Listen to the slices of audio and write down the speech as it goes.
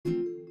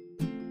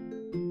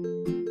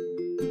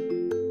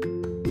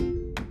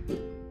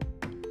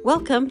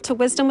Welcome to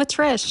Wisdom with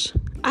Trish.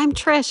 I'm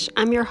Trish.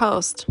 I'm your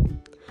host.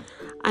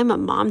 I'm a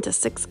mom to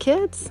 6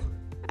 kids.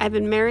 I've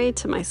been married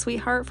to my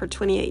sweetheart for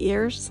 28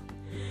 years.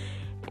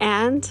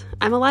 And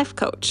I'm a life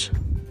coach.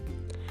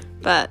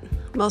 But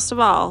most of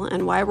all,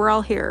 and why we're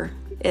all here,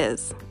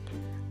 is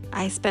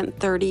I spent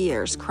 30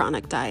 years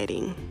chronic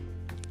dieting.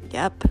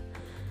 Yep.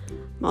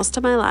 Most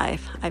of my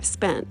life I've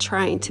spent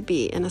trying to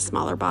be in a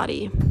smaller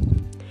body.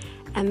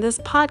 And this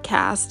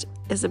podcast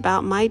is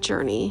about my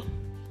journey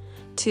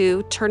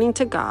to turning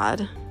to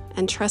God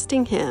and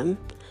trusting Him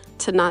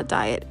to not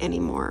diet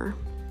anymore.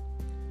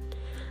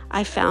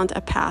 I found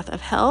a path of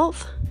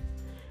health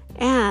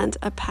and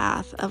a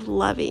path of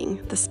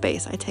loving the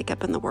space I take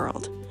up in the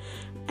world.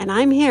 And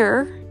I'm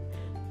here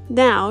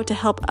now to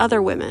help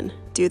other women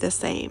do the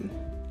same.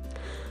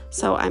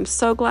 So I'm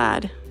so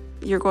glad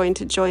you're going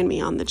to join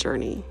me on the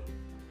journey.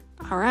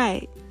 All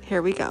right,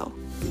 here we go.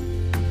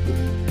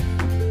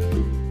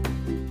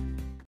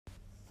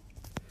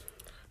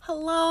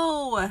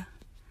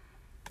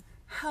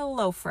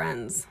 Hello,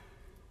 friends.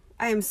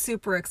 I am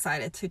super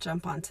excited to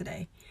jump on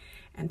today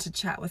and to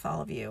chat with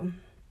all of you.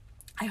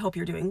 I hope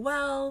you're doing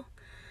well.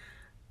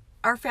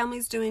 Our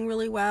family's doing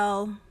really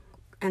well,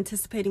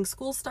 anticipating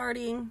school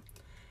starting,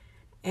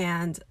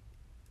 and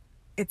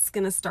it's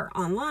going to start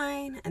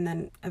online, and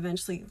then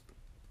eventually,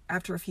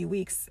 after a few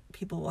weeks,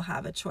 people will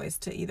have a choice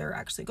to either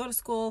actually go to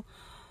school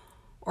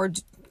or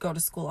go to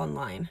school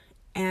online.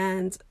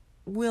 And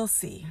we'll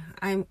see.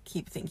 I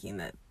keep thinking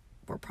that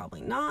we're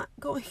probably not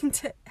going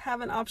to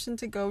have an option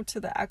to go to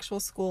the actual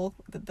school.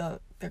 They're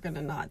going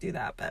to not do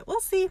that, but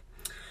we'll see.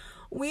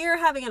 We're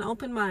having an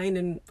open mind,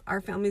 and our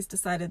family's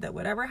decided that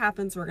whatever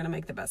happens, we're going to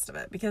make the best of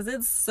it because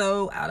it's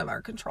so out of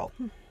our control.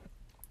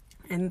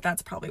 And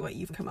that's probably what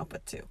you've come up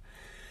with too.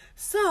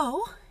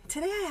 So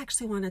today I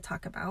actually want to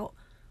talk about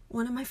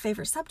one of my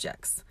favorite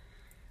subjects.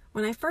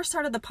 When I first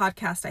started the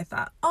podcast, I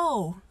thought,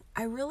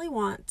 I really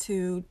want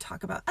to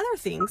talk about other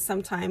things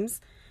sometimes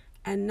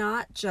and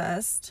not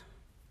just,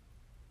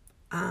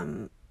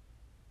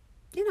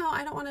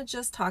 I don't want to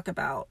just talk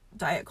about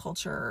diet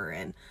culture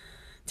and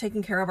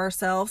taking care of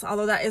ourselves,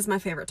 although that is my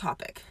favorite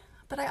topic.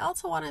 But I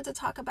also wanted to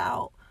talk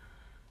about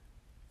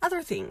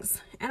other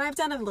things. And I've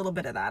done a little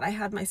bit of that. I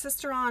had my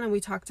sister on and we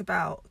talked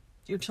about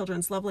your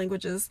children's love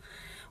languages.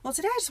 Well,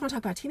 today I just want to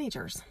talk about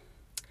teenagers.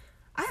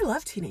 I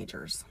love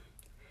teenagers.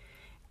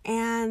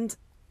 And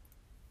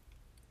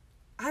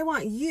I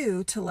want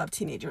you to love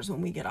teenagers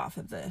when we get off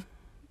of the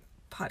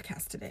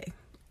podcast today.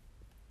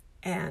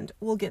 And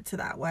we'll get to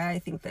that, why I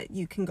think that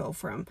you can go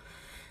from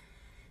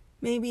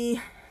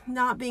maybe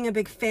not being a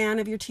big fan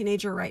of your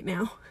teenager right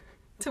now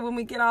to when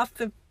you get off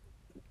the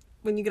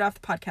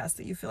podcast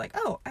that you feel like,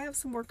 I have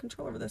some more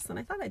control over this than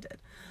I thought I did.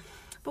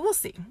 But we'll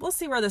see. We'll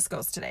see where this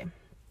goes today.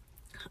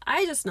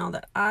 I just know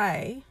that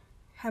I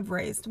have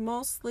raised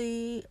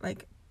mostly, I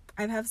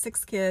have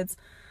 6 kids.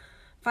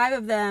 5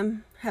 of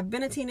them have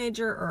been a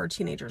teenager or are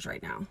teenagers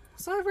right now.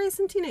 So I've raised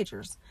some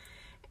teenagers.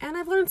 And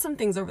I've learned some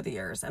things over the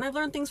years. And I've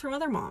learned things from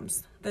other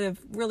moms that have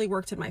really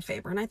worked in my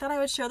favor. And I thought I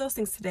would share those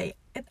things today.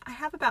 I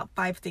have about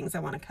 5 things I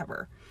want to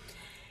cover.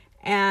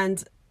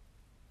 And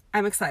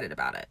I'm excited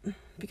about it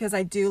because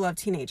I do love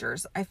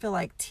teenagers. I feel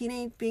like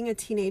being a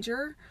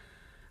teenager,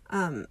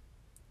 you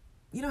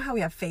know how we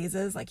have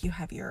phases? Like you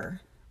have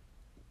your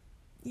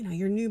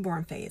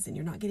newborn phase and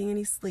you're not getting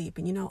any sleep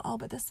and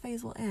but this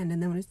phase will end.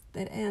 And then when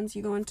it ends,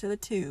 you go into the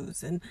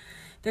 2s and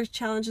there's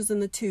challenges in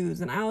the 2s.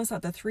 And I always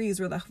thought the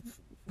 3s were the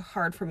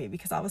hard for me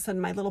because all of a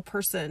sudden my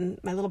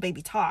little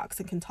baby talks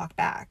and can talk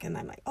back. And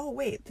I'm like,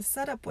 wait, the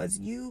setup was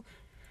you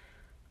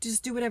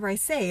just do whatever I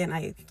say. And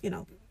I,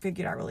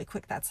 figured out really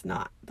quick, that's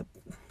not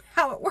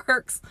how it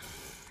works.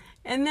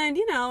 And then,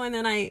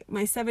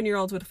 my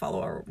 7-year-olds would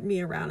follow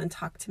me around and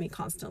talk to me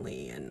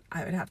constantly. And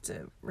I would have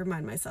to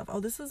remind myself,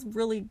 this is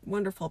really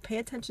wonderful. Pay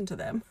attention to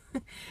them,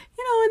 and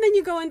then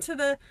you go into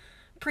the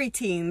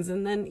preteens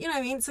and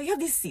then, so you have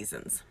these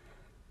seasons.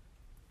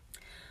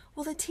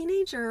 Well, the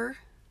teenager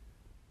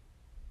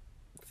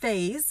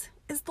phase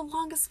is the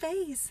longest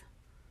phase.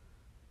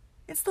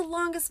 It's the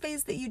longest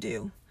phase that you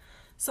do.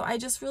 So I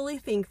just really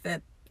think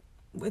that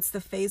it's the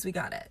phase we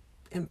got to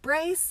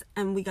embrace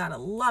and we got to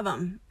love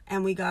them.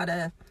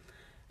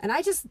 And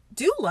I just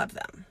do love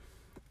them.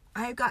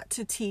 I got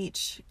to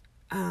teach,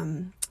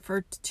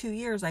 for 2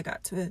 years, I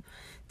got to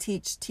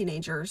teach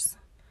teenagers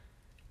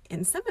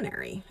in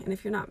seminary. And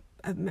if you're not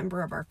a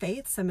member of our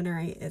faith,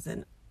 seminary is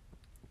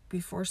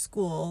before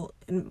school.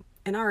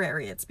 In our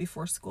area, it's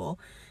before school.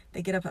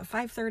 They get up at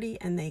 5:30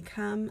 and they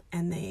come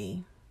and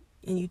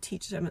you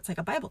teach them. It's like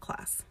a Bible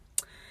class.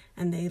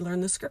 And they learn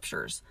the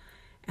scriptures.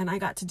 And I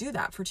got to do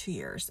that for 2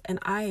 years. And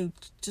I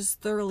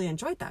just thoroughly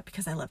enjoyed that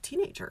because I love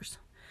teenagers.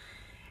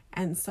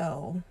 And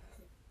so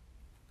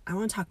I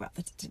want to talk about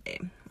that today.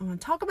 I want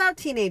to talk about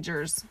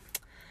teenagers.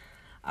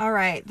 All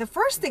right. The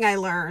first thing I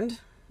learned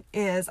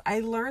is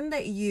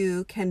that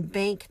you can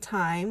bank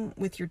time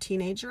with your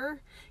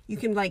teenager. You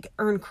can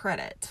earn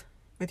credit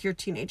with your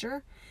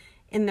teenager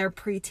in their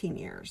preteen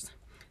years.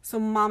 So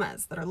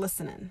mamas that are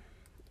listening,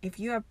 if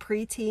you have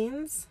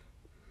preteens,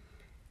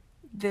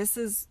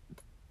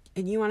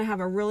 and you want to have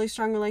a really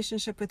strong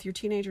relationship with your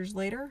teenagers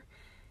later,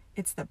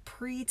 it's the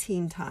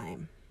preteen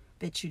time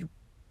that you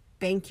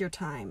bank your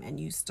time, and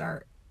you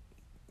start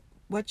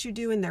what you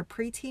do in their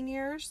preteen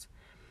years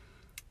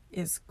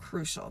is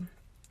crucial.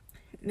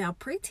 Now,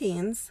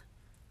 preteens,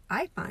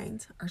 I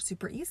find, are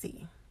super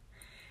easy.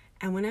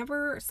 And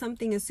whenever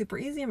something is super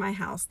easy in my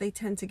house, they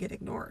tend to get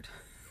ignored,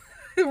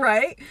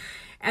 right?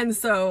 And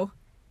so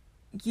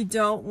you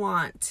don't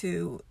want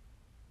to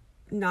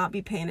not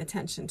be paying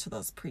attention to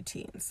those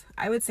preteens.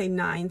 I would say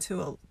 9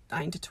 to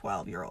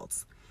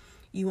 12-year-olds.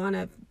 You want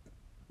to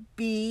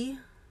be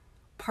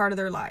part of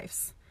their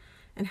lives.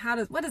 And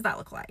what does that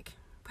look like?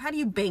 How do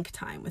you bank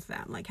time with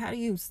them? Like, how do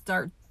you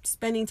start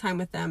spending time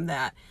with them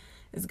that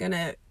is going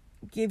to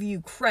give you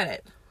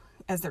credit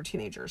as their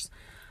teenagers?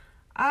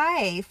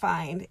 I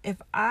find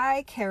if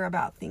I care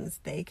about things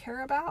they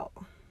care about,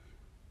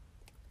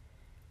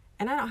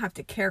 and I don't have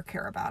to care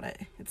about it.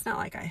 It's not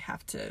like I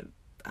have to,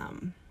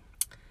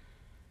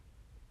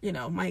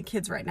 my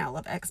kids right now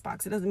love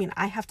Xbox. It doesn't mean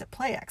I have to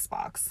play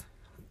Xbox,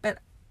 but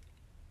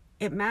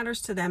it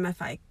matters to them.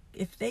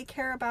 If they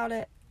care about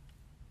it,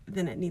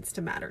 then it needs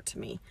to matter to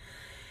me.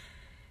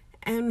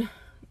 And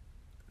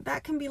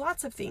that can be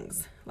lots of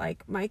things.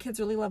 Like, my kids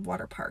really love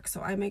water parks, so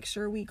I make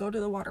sure we go to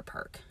the water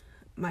park.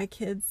 My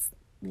kids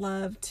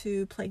love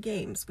to play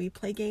games. We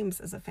play games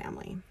as a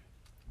family.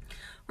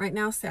 Right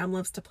now, Sam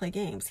loves to play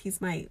games.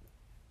 He's my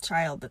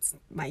child that's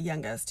my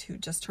youngest, who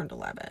just turned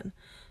 11.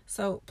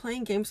 So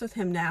playing games with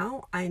him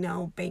now, I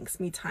know banks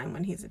me time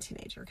when he's a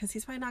teenager, because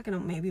he's probably not going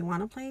to maybe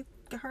want to play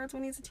cards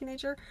when he's a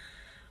teenager,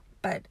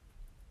 but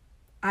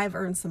I've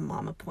earned some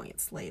mama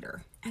points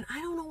later. And I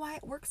don't know why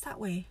it works that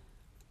way,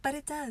 but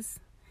it does.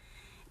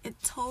 It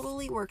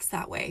totally works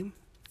that way.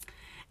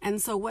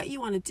 And so what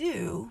you want to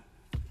do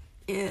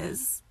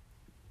is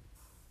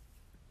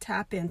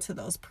tap into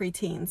those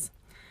preteens.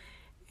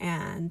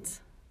 And,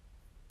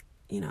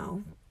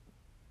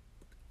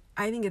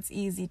 I think it's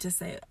easy to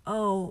say,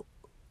 oh,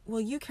 well,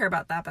 you care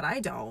about that, but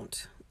I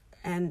don't.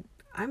 And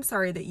I'm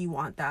sorry that you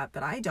want that,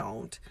 but I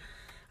don't.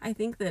 I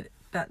think that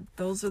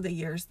those are the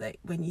years that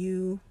when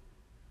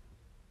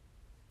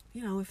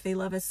if they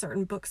love a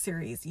certain book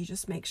series, you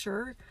just make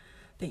sure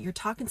that you're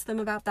talking to them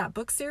about that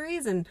book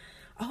series. And,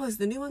 oh, is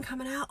the new one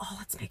coming out? Oh,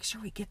 let's make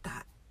sure we get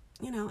that.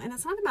 And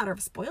it's not a matter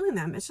of spoiling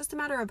them. It's just a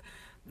matter of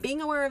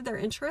being aware of their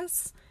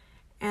interests.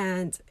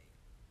 And,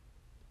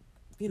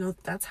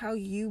 that's how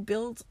you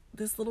build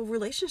this little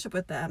relationship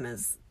with them.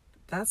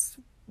 That's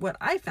what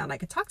I found I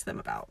could talk to them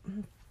about.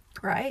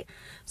 Right?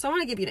 So I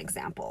want to give you an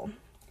example.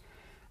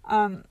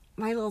 My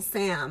little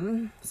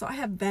Sam. So I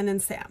have Ben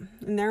and Sam,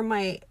 and they're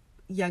my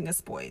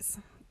youngest boys.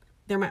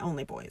 They're my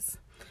only boys.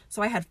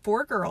 So I had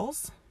 4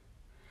 girls,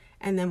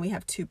 and then we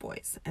have 2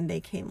 boys, and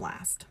they came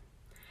last.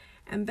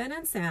 And Ben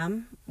and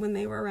Sam, when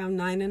they were around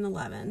 9 and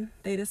 11,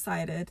 they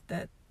decided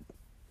that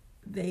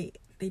they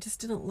just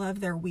didn't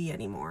love their Wii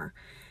anymore.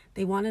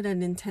 They wanted a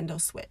Nintendo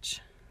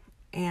Switch.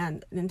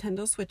 And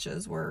Nintendo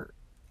Switches were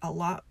a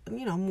lot,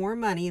 more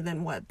money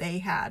than what they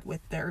had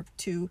with their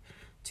two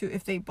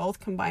if they both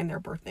combined their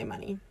birthday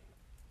money.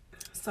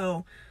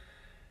 So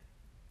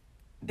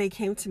they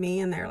came to me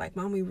and they're like,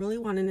 Mom, we really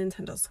want a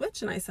Nintendo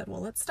Switch. And I said,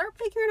 well, let's start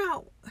figuring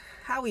out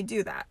how we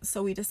do that.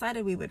 So we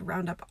decided we would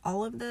round up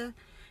all of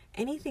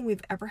anything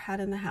we've ever had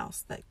in the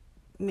house that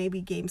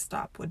maybe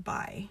GameStop would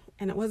buy.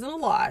 And it wasn't a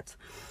lot,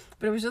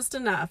 but it was just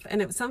enough.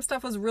 And some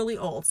stuff was really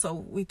old. So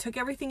we took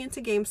everything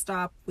into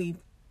GameStop. We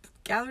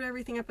gathered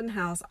everything up in the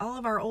house, all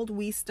of our old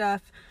Wii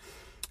stuff.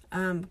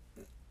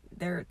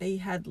 They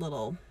had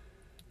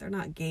they're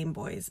not Game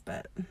Boys,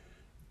 but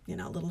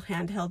little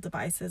handheld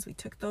devices. We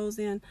took those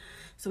in.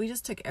 So we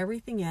just took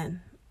everything in,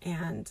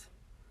 and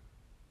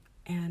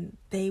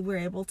they were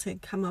able to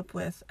come up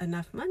with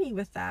enough money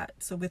with that.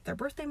 So with their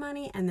birthday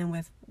money and then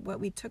with what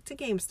we took to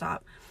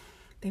GameStop,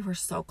 they were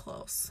so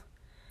close.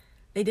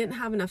 They didn't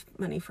have enough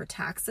money for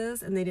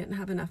taxes, and they didn't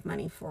have enough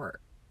money for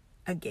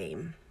a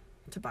game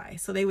to buy.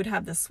 So they would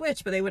have the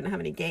Switch, but they wouldn't have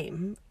any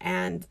game,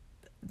 and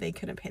they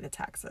couldn't pay the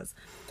taxes.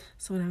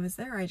 So when I was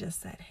there, I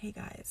just said, hey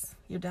guys,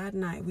 your dad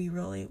and I, we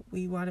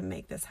want to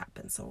make this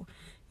happen. So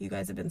you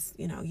guys have been,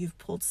 you've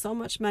pulled so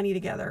much money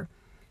together.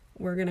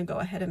 We're going to go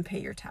ahead and pay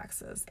your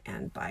taxes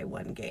and buy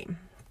one game.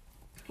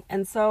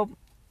 And so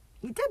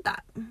we did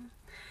that.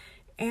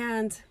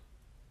 And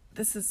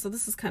this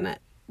is kind of,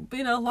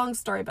 a long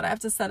story, but I have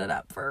to set it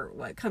up for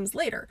what comes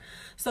later.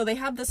 So they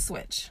have the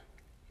Switch,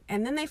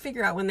 and then they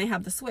figure out when they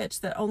have the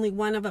Switch that only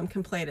one of them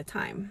can play at a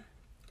time.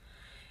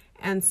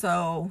 And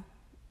so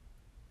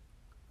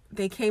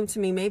they came to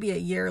me maybe a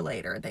year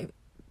later.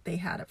 They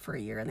had it for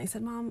a year, and they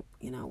said, Mom,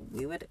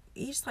 we would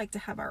each like to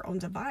have our own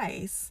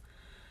device.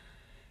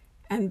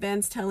 And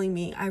Ben's telling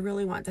me, I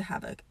really want to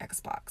have an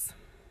Xbox.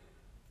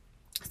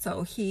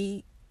 So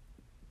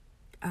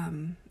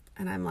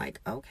and I'm like,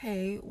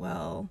 okay,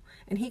 well,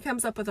 and he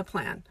comes up with a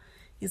plan.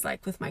 He's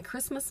like, with my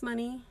Christmas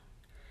money,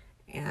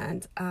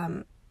 and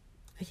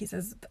he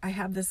says, I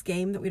have this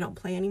game that we don't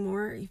play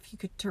anymore. If you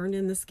could turn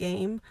in this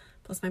game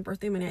plus my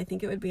birthday money, I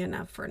think it would be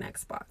enough for an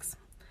Xbox.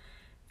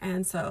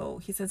 And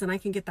so he says, and I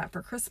can get that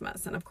for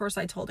Christmas. And of course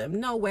I told him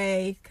no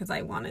way, because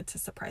I wanted to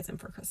surprise him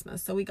for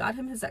Christmas. So we got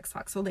him his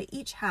Xbox. So they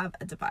each have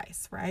a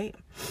device, right?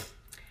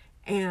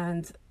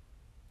 And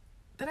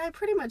that I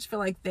pretty much feel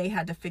like they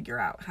had to figure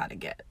out how to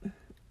get.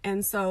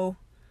 And so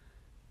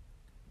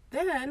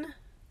then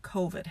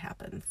COVID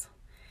happens.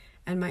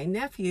 And my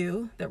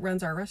nephew that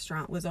runs our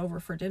restaurant was over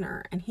for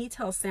dinner, and he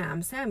tells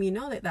Sam, you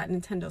know that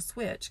Nintendo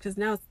Switch, because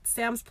now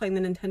Sam's playing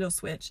the Nintendo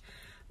Switch,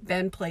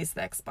 Ben plays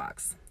the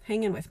Xbox.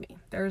 Hang in with me.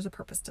 There's a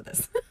purpose to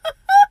this.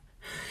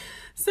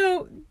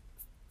 So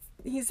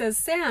he says,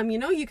 Sam, you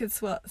know you could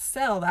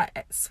sell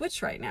that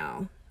Switch right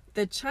now.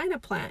 The China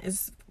plant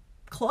is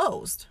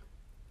closed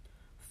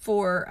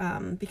for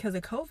because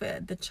of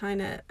COVID, the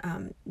China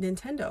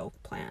Nintendo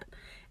plant,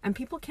 and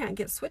people can't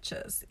get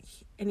Switches.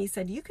 And he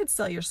said, you could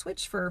sell your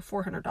Switch for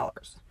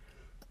 $400.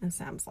 And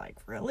Sam's like,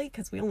 really?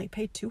 Because we only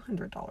paid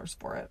 $200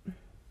 for it.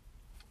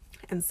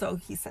 And so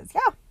he says,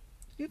 yeah,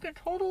 you could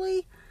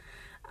totally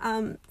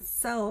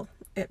sell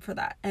it for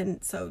that.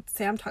 And so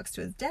Sam talks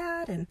to his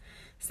dad, and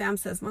Sam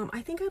says, Mom,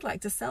 I think I'd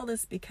like to sell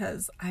this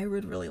because I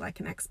would really like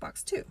an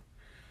Xbox too.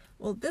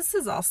 Well, this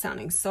is all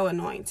sounding so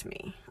annoying to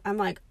me. I'm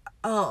like,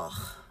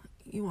 oh,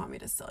 you want me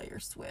to sell your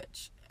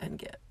Switch and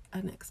get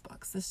an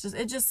Xbox?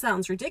 It just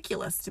sounds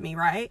ridiculous to me,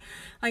 right?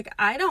 Like,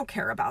 I don't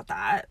care about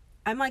that.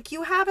 I'm like,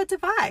 you have a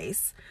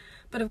device.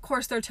 But of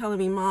course they're telling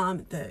me,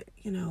 Mom, that,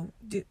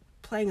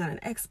 playing on an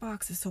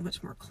Xbox is so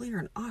much more clear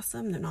and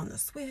awesome than on the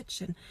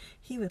Switch, and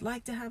he would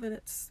like to have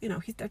it.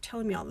 They're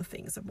telling me all the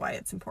things of why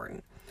it's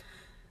important.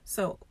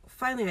 So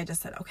finally I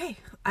just said, okay,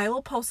 I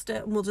will post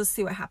it and we'll just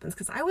see what happens,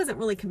 because I wasn't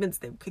really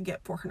convinced they could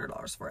get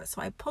 $400 for it.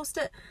 So I post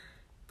it.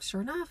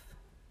 Sure enough,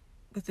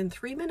 within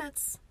 3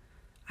 minutes,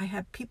 I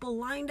have people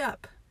lined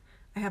up.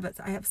 I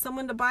have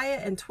someone to buy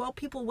it and 12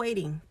 people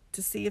waiting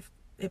to see if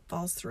it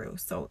falls through.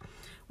 So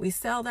we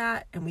sell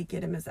that and we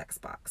get him his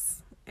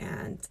Xbox.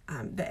 And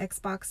the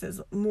Xbox is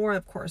more,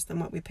 of course, than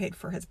what we paid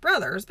for his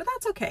brother's, but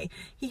that's okay.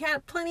 He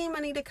had plenty of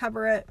money to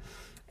cover it,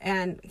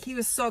 and he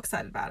was so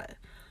excited about it.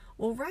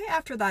 Well, right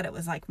after that, it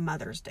was like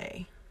Mother's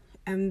Day,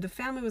 and the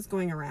family was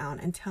going around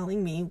and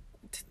telling me,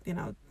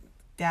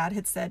 Dad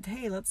had said,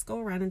 hey, let's go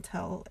around and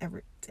tell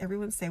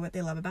everyone say what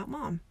they love about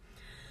Mom.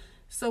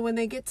 So when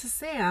they get to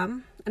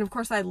Sam, and of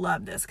course I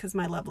love this because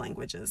my love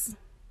language is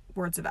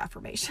words of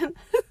affirmation.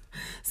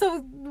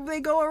 So they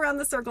go around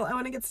the circle, and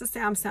when it gets to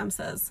Sam, Sam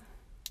says,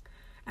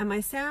 and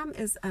my Sam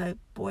is a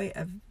boy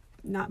of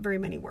not very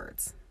many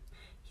words.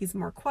 He's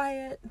more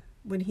quiet.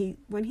 When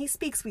he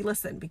speaks, we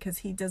listen because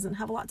he doesn't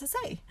have a lot to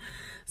say.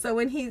 So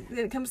when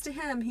it comes to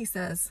him, he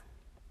says,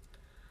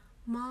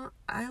 Mom,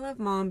 I love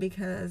Mom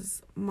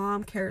because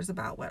Mom cares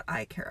about what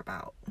I care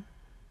about.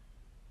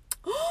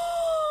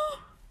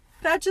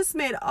 That just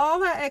made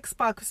all that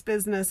Xbox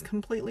business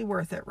completely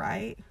worth it,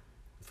 right?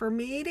 For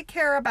me to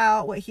care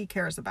about what he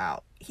cares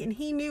about. And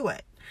he knew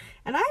it.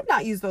 And I had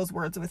not used those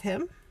words with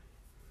him.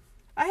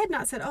 I had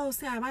not said, oh,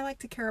 Sam, I like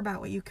to care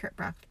about what you care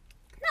about.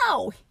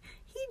 No,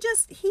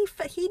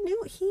 he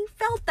knew, he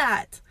felt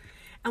that.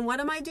 And what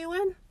am I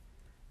doing?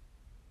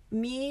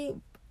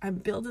 I'm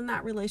building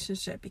that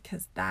relationship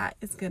because that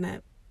is going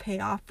to pay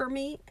off for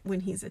me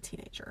when he's a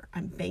teenager.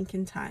 I'm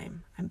banking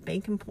time. I'm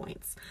banking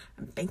points.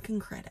 I'm banking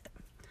credit.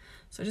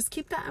 So just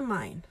keep that in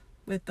mind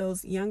with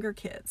those younger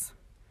kids.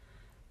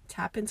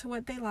 Tap into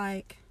what they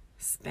like.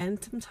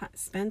 Spend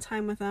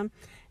time with them.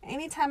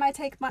 Anytime I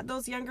take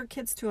those younger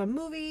kids to a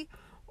movie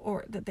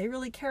or that they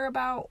really care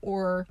about,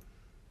 or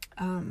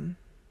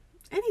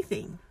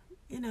anything,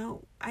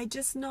 I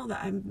just know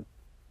that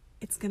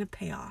it's going to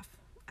pay off.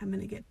 I'm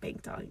going to get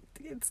banked on.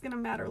 It's going to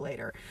matter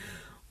later.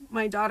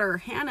 My daughter,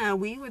 Hannah,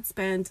 we would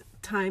spend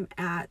time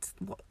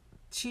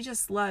she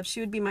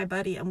would be my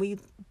buddy, and we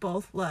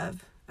both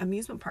love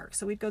amusement parks.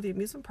 So we'd go to the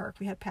amusement park.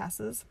 We had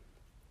passes.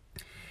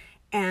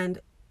 And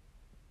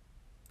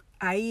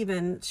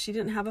she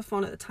didn't have a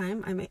phone at the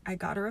time. I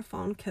got her a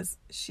phone because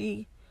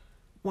she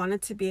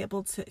wanted to be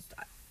able to,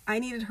 I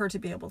needed her to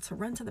be able to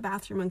run to the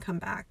bathroom and come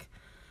back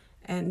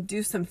and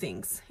do some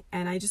things.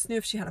 And I just knew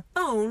if she had a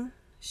phone,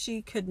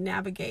 she could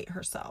navigate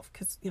herself,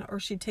 because, or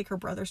she'd take her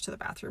brothers to the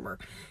bathroom, or,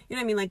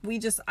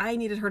 I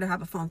needed her to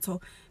have a phone.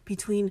 So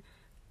between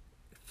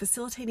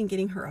facilitating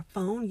getting her a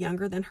phone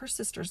younger than her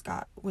sisters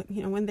got,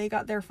 when they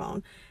got their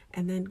phone,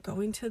 and then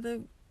going to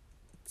the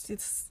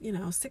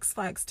Six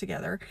Flags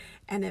together,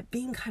 and it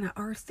being kind of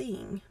our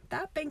thing,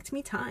 that banked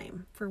me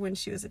time for when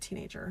she was a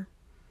teenager.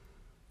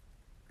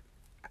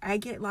 I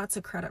get lots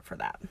of credit for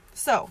that.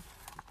 So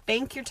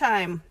bank your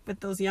time with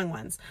those young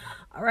ones.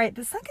 All right.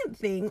 The second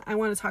thing I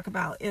want to talk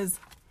about is,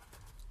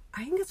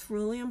 I think it's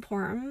really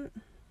important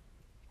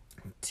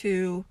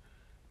to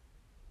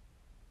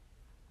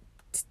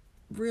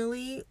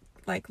really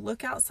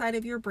look outside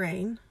of your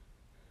brain.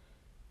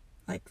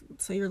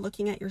 So you're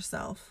looking at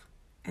yourself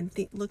and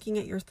looking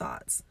at your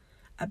thoughts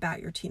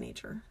about your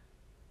teenager.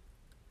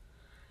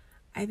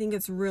 I think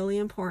it's really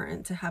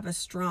important to have a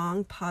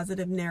strong,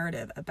 positive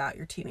narrative about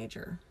your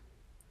teenager.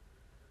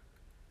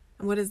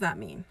 And what does that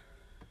mean?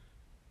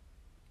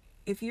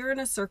 If you're in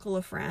a circle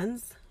of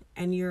friends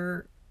and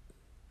you're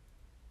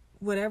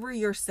whatever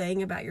you're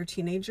saying about your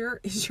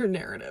teenager is your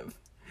narrative.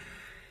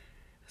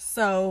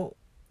 So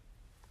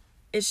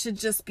it should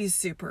just be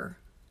super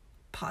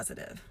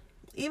positive,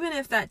 even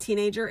if that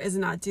teenager is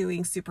not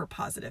doing super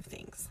positive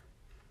things.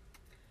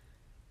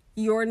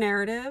 Your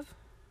narrative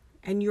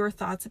and your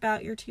thoughts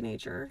about your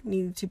teenager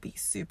need to be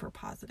super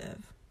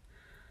positive.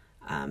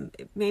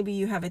 Maybe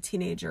you have a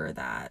teenager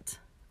that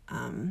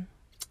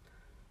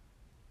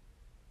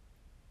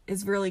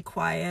is really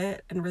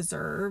quiet and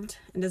reserved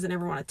and doesn't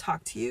ever want to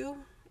talk to you,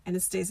 and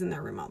it stays in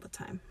their room all the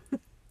time.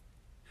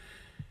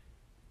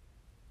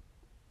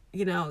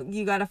 You know,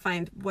 you got to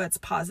find what's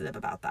positive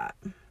about that.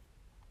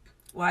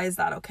 Why is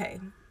that okay?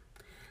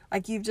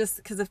 Like,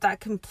 because if that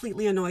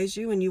completely annoys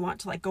you and you want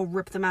to like go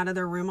rip them out of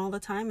their room all the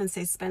time and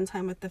say, spend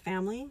time with the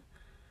family,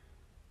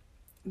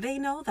 they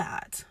know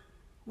that.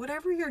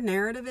 Whatever your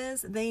narrative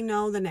is, they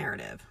know the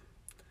narrative.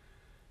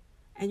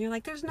 And you're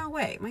like, there's no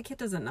way. My kid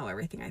doesn't know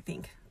everything I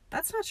think.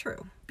 That's not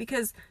true.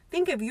 Because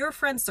think of your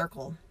friend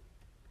circle.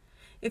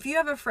 If you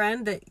have a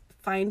friend that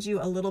finds you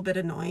a little bit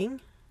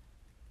annoying,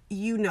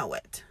 you know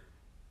it.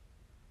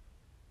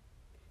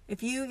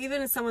 If you,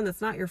 even as someone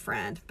that's not your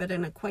friend, but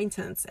an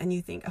acquaintance, and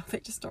you think, oh, they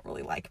just don't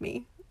really like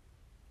me.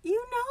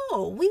 You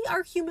know, we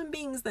are human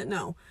beings that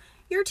know.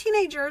 Your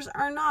teenagers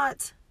are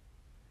not,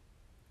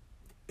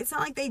 it's not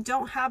like they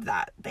don't have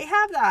that. They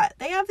have that.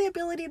 They have the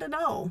ability to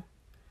know.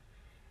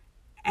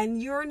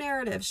 And your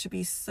narrative should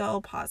be so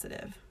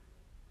positive.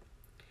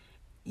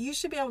 You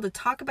should be able to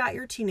talk about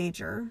your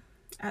teenager.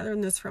 I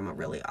learned this from a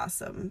really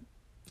awesome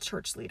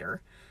church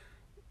leader.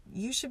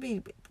 You should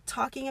be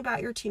talking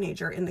about your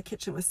teenager in the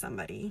kitchen with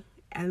somebody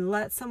and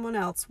let someone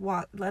else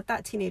let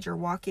that teenager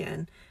walk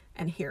in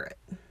and hear it.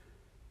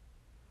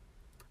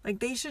 Like,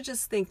 they should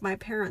just think, my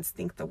parents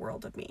think the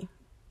world of me.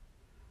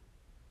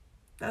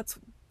 That's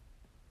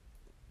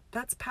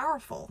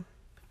powerful.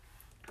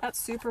 That's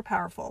super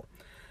powerful.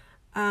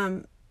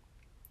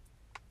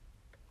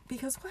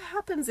 Because what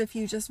happens if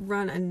you just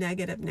run a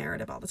negative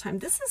narrative all the time?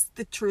 This is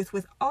the truth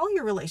with all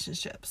your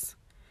relationships.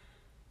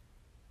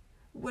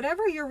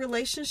 Whatever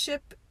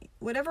relationship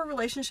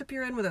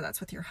you're in, whether that's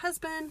with your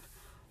husband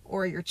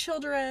or your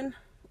children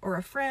or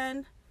a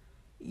friend,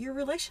 your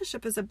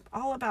relationship is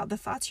all about the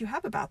thoughts you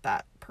have about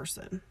that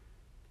person.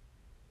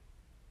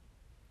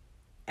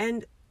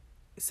 And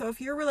so if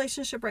your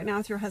relationship right now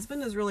with your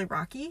husband is really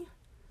rocky,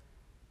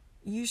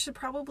 you should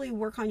probably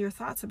work on your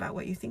thoughts about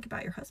what you think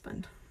about your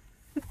husband.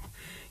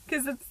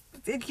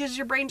 Because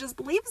your brain just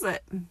believes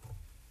it.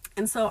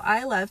 And so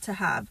I love to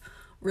have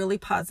really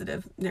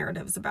positive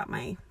narratives about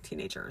my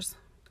teenagers.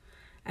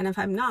 And if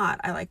I'm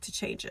not, I like to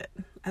change it.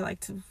 I like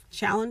to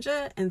challenge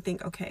it and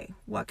think, okay,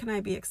 what can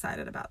I be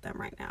excited about them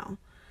right now?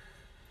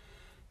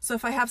 So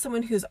if I have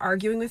someone who's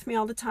arguing with me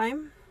all the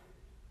time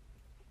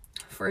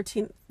for a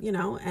teen,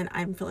 and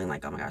I'm feeling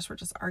like, oh my gosh, we're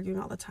just arguing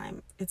all the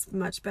time. It's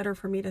much better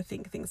for me to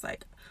think things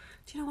like,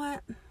 do you know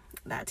what?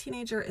 That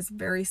teenager is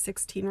very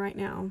 16 right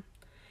now.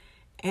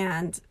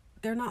 And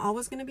they're not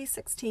always going to be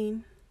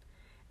 16.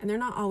 And they're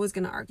not always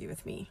going to argue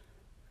with me.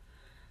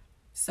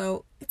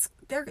 So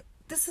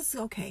this is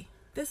okay.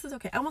 This is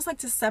okay. I almost like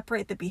to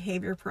separate the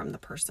behavior from the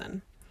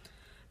person.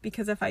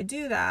 Because if I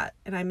do that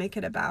and I make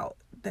it about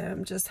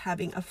them just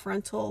having a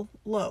frontal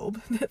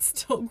lobe that's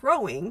still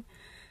growing,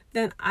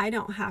 then I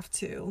don't have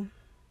to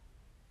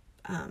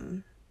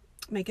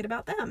make it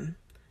about them.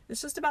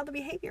 It's just about the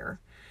behavior.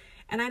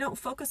 And I don't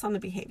focus on the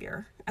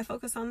behavior. I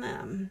focus on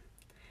them.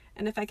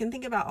 And if I can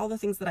think about all the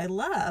things that I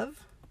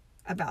love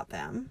about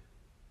them,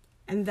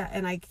 and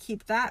I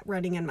keep that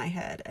running in my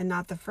head and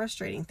not the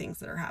frustrating things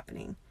that are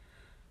happening,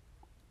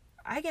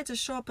 I get to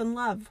show up in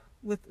love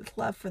with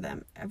love for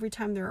them every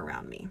time they're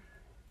around me.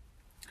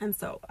 And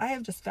so I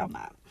have just found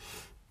that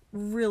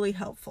really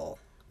helpful,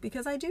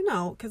 because I do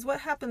know, because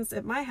what happens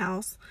at my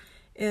house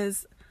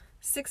is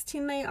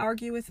 16, they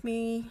argue with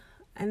me,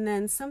 and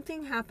then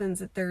something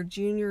happens at their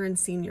junior and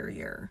senior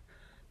year.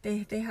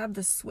 They have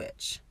the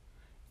switch,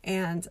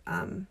 and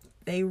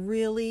they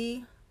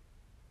really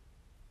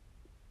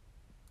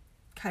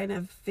kind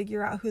of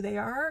figure out who they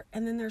are,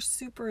 and then they're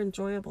super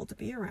enjoyable to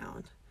be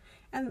around.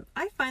 And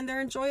I find they're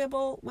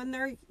enjoyable when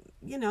they're,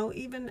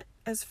 even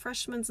as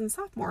freshmen and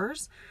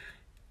sophomores.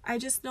 I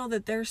just know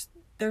that there's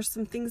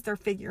some things they're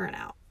figuring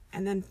out.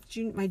 And then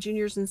my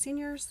juniors and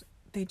seniors,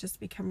 they just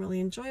become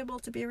really enjoyable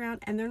to be around.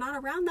 And they're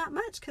not around that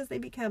much because they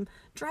become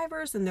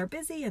drivers and they're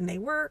busy and they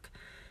work.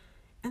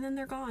 And then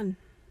they're gone.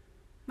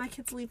 My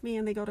kids leave me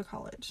and they go to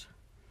college.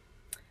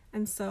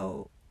 And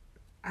so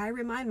I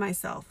remind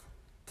myself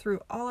through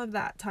all of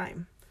that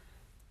time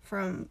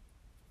from,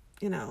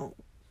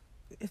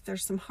 if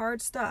there's some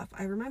hard stuff,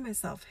 I remind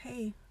myself,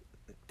 hey,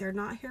 they're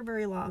not here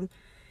very long.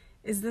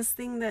 Is this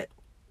thing that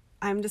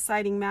I'm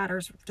deciding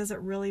matters? Does it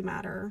really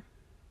matter?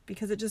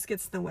 Because it just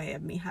gets in the way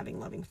of me having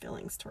loving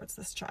feelings towards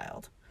this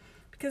child,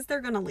 because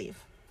they're going to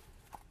leave.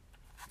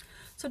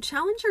 So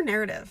challenge your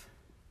narrative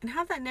and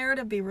have that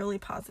narrative be really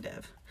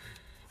positive,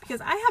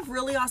 because I have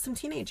really awesome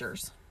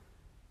teenagers.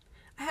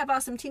 I have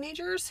awesome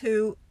teenagers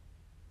who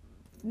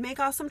make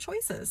awesome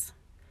choices.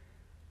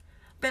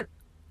 But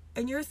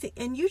And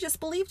and you just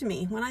believed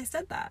me when I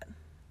said that.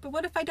 But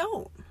what if I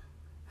don't?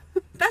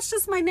 That's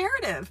just my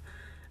narrative.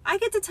 I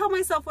get to tell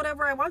myself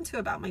whatever I want to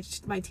about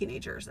my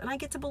teenagers, and I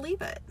get to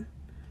believe it.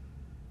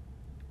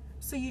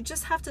 So you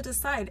just have to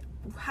decide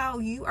how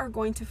you are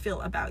going to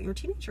feel about your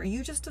teenager.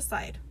 You just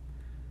decide.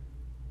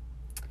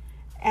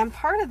 And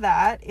part of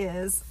that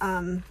is,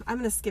 I'm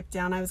going to skip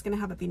down. I was going to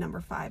have it be number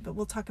 5, but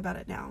we'll talk about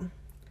it now.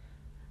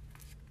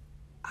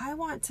 I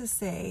want to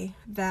say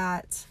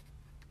that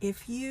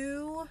if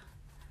you,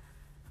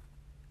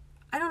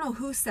 I don't know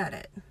who said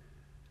it,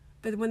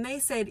 but when they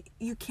said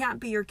you can't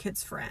be your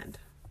kid's friend,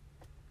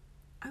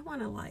 I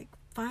want to like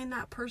find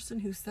that person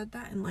who said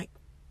that and like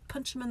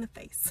punch them in the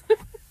face.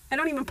 I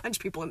don't even punch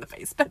people in the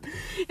face, but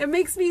it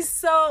makes me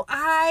so,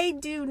 I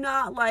do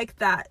not like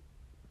that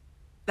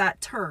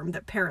term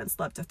that parents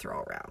love to throw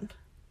around.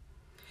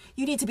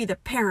 You need to be the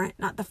parent,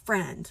 not the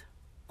friend.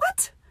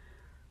 What?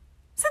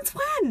 Since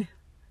when?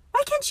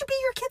 Why can't you be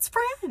your kid's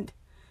friend?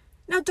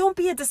 Now, don't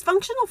be a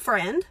dysfunctional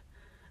friend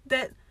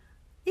that,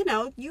 you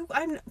know,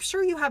 I'm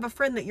sure you have a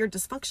friend that you're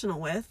dysfunctional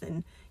with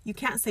and you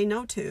can't say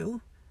no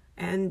to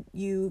and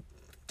you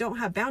don't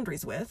have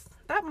boundaries with.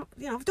 That,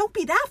 you know, don't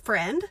be that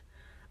friend.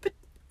 But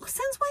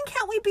since when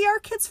can't we be our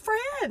kid's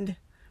friend?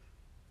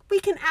 We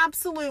can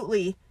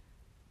absolutely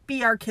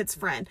be our kid's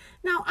friend.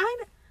 Now,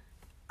 I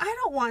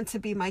don't want to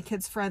be my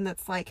kid's friend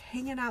that's like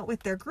hanging out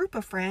with their group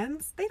of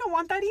friends. They don't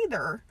want that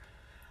either.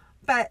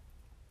 But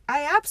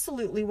I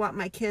absolutely want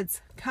my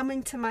kids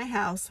coming to my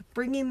house,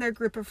 bringing their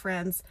group of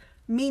friends,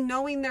 me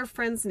knowing their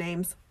friends'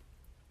 names,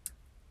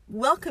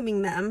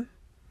 welcoming them,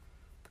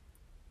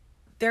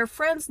 their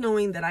friends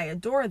knowing that I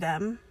adore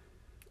them.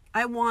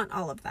 I want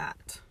all of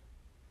that.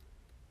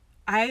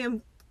 I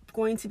am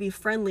going to be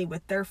friendly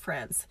with their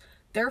friends.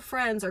 Their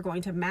friends are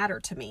going to matter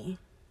to me.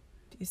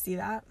 Do you see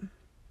that?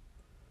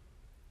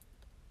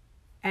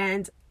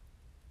 And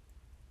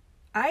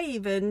I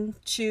even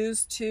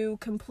choose to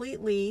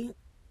completely,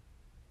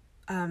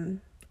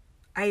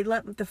 I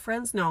let the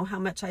friends know how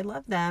much I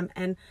love them,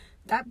 and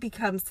that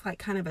becomes like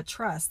kind of a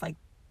trust. Like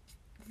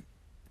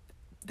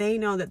they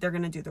know that they're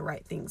going to do the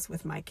right things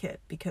with my kid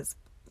because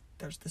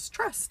there's this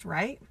trust,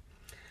 right?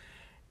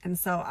 And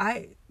so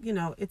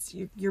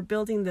you're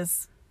building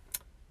this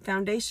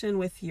foundation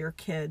with your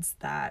kids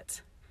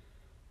that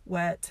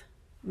what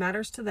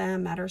matters to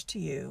them matters to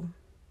you.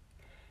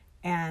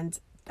 And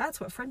that's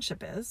what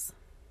friendship is.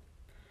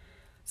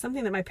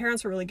 Something that my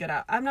parents were really good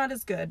at. I'm not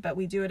as good, but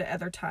we do it at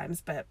other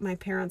times. But my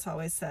parents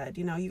always said,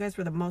 you know, you guys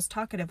were the most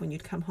talkative when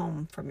you'd come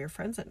home from your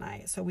friends at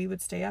night. So we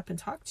would stay up and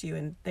talk to you,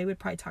 and they would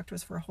probably talk to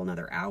us for a whole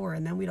nother hour,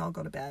 and then we'd all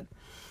go to bed.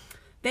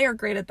 They are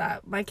great at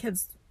that. My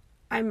kids,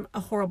 I'm a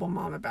horrible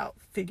mom about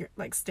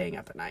staying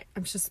up at night.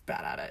 I'm just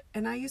bad at it.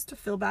 And I used to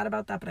feel bad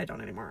about that, but I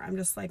don't anymore. I'm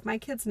just like, my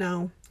kids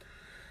know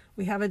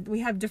we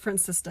have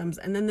different systems.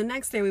 And then the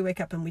next day we wake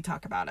up and we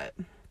talk about it.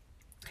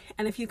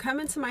 And if you come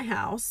into my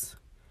house,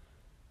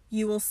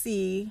 you will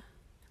see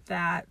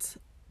that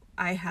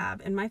I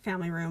have in my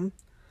family room,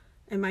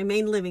 in my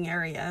main living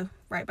area,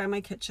 right by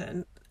my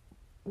kitchen,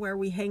 where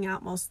we hang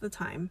out most of the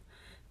time,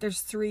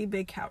 there's 3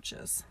 big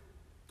couches.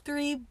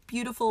 3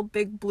 beautiful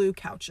big blue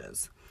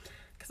couches,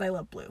 because I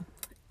love blue.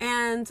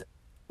 And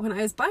when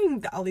I was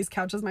buying all these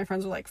couches, my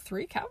friends were like,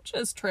 3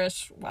 couches,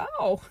 Trish?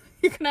 Wow,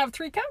 you can have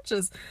 3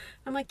 couches.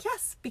 I'm like,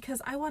 yes,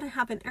 because I want to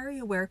have an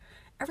area where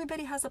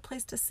everybody has a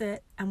place to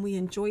sit and we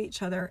enjoy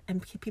each other,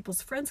 and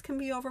people's friends can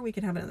be over. We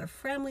can have another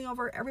family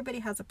over. Everybody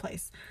has a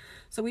place.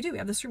 So we do. We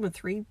have this room with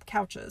 3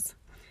 couches,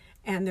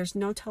 and there's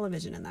no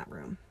television in that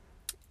room.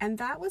 And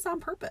that was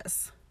on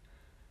purpose.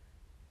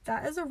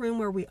 That is a room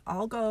where we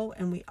all go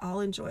and we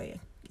all enjoy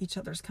each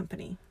other's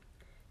company.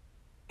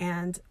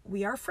 And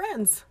we are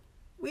friends.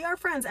 We are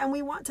friends, and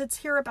we want to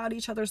hear about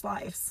each other's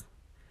lives.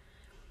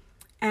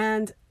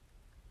 And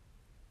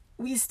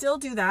we still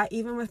do that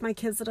even with my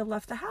kids that have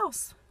left the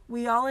house.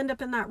 We all end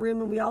up in that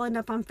room, and we all end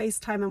up on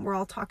FaceTime, and we're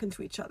all talking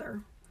to each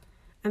other.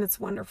 And it's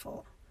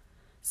wonderful.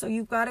 So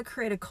you've got to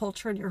create a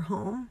culture in your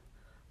home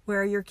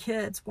where your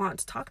kids want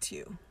to talk to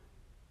you.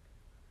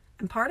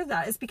 And part of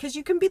that is because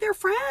you can be their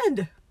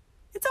friend.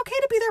 It's okay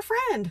to be their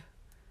friend.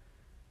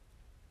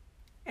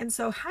 And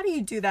so how do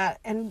you do that?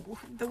 And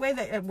the way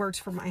that it works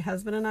for my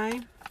husband and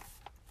I,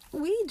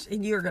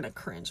 and you're going to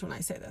cringe when I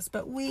say this,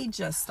 but we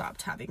just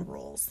stopped having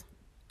rules.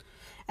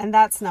 And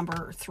that's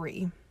number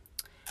 3.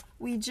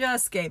 We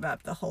just gave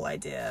up the whole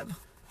idea of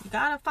you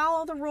got to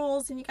follow the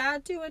rules and you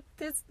got to do it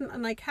this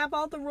and like have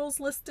all the rules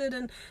listed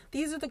and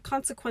these are the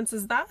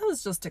consequences. That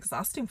was just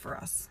exhausting for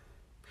us.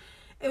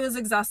 It was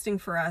exhausting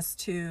for us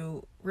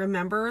to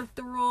remember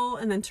the rule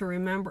and then to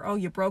remember, oh,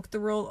 you broke the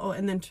rule. Oh,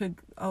 and then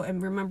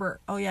and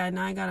remember, oh yeah,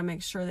 now I got to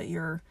make sure that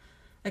you're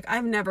like,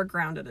 I've never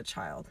grounded a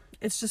child.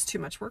 It's just too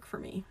much work for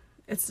me.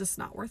 It's just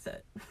not worth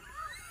it.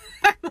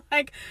 I'm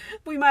like,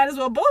 we might as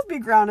well both be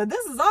grounded.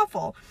 This is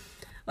awful.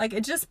 Like,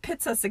 it just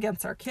pits us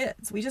against our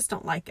kids. We just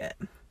don't like it.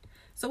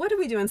 So what do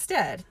we do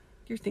instead?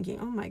 You're thinking,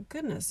 oh my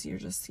goodness,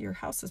 your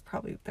house is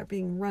probably, they're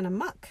being run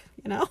amok,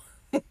 you know?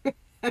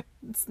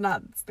 It's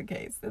the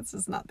case. It's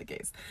just not the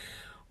case.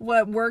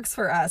 what works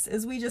for us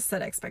is we just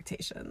set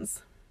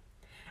expectations.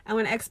 And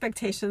when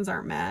expectations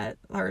aren't met,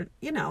 or,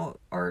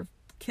 or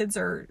kids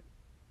are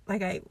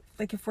like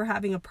if we're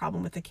having a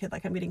problem with a kid,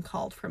 like I'm getting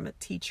called from a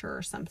teacher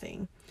or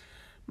something,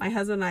 my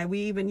husband and I, we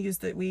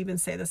even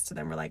say this to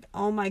them. We're like,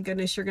 oh my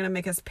goodness, you're going to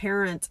make us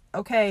parent.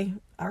 Okay.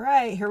 All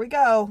right, here we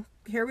go.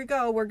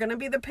 We're going to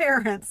be the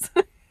parents.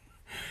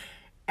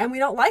 And we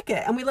don't like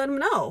it. And we let them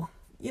know,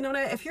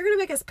 if you're going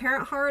to make us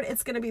parent hard,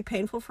 it's going to be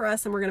painful for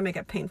us, and we're going to make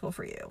it painful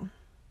for you.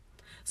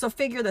 So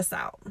figure this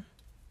out.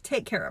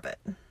 Take care of it.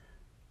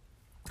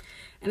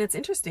 And it's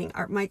interesting.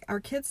 Our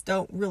kids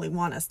don't really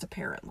want us to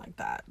parent like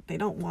that. They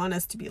don't want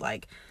us to be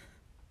like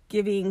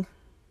giving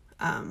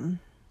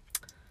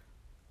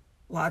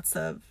lots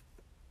of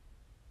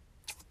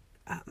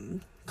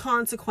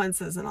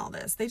consequences and all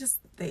this. They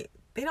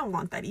don't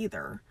want that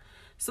either.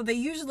 So they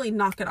usually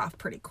knock it off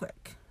pretty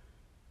quick.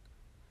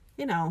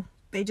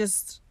 They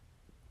just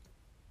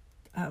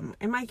and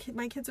my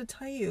kids would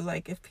tell you,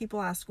 like, if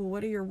people ask, well,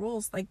 what are your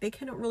rules? Like, they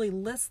couldn't really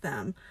list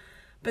them.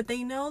 But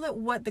they know that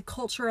what the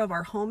culture of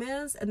our home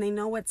is, and they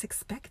know what's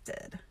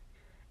expected.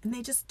 And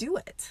they just do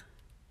it.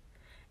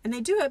 And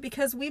they do it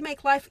because we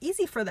make life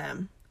easy for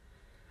them.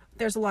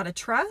 There's a lot of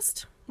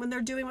trust when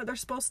they're doing what they're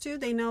supposed to.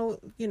 They know,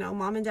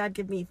 mom and dad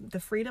give me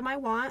the freedom I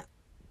want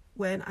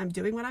when I'm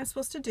doing what I'm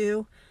supposed to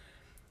do.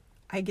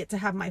 I get to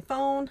have my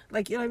phone.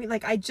 Like, what I mean?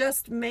 Like, I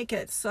just make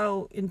it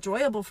so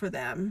enjoyable for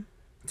them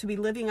to be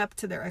living up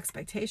to their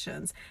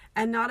expectations,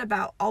 and not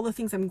about all the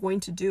things I'm going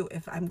to do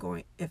if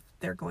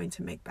they're going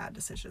to make bad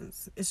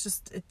decisions. It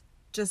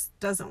just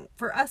doesn't,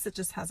 for us, it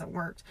just hasn't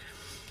worked.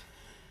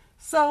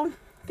 So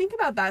think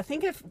about that.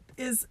 Think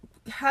is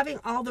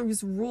having all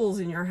those rules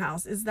in your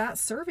house, is that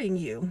serving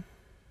you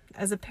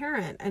as a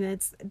parent?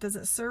 And does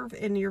it serve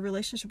in your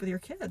relationship with your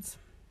kids?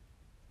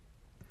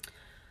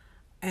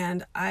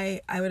 And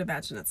I would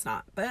imagine it's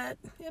not, but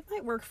it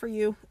might work for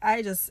you.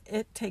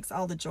 It takes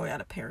all the joy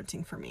out of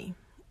parenting for me.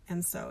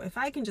 And so if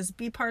I can just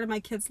be part of my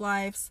kids'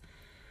 lives,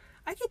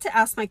 I get to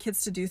ask my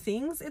kids to do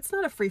things. It's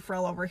not a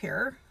free-for-all over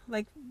here.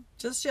 Like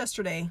just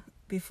yesterday,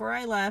 before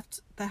I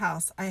left the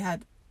house,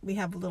 we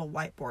have little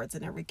whiteboards,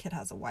 and every kid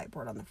has a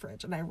whiteboard on the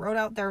fridge. And I wrote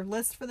out their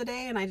list for the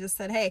day, and I just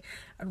said, hey,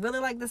 I'd really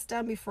like this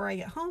done before I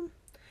get home.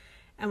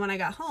 And when I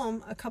got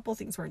home, a couple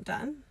things weren't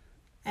done.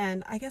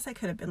 And I guess I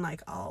could have been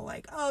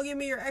oh, give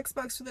me your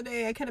Xbox for the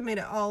day. I could have made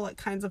it all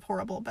kinds of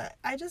horrible, but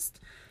I just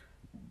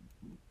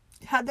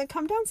had them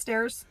come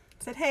downstairs,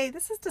 said, hey,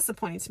 this is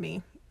disappointing to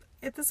me.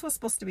 This was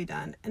supposed to be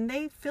done. And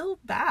they feel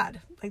bad.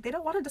 Like, they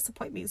don't want to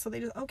disappoint me. So they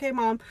just, okay,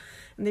 mom.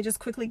 And they just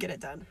quickly get it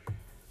done.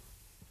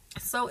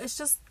 So it's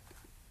just,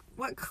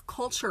 what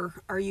culture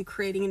are you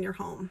creating in your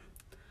home?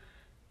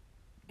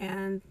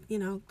 And,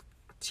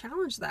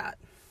 challenge that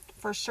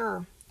for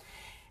sure.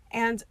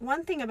 And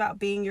one thing about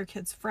being your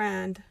kid's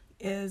friend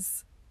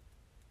is,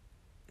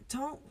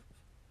 don't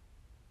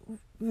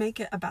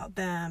make it about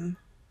them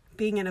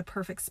being in a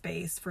perfect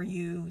space for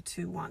you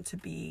to want to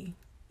be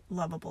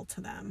lovable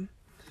to them.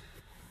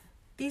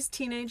 These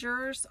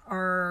teenagers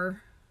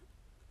are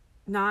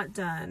not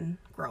done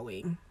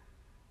growing.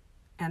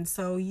 And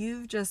so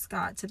you've just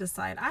got to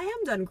decide, I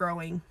am done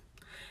growing.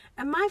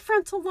 And my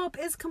frontal lobe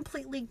is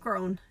completely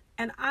grown.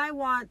 And I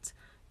want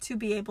to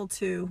be able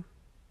to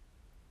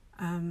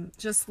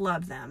just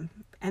love them.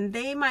 And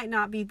they might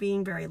not be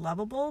being very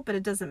lovable, but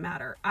it doesn't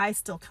matter. I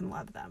still can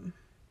love them.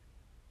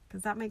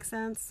 Does that make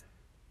sense?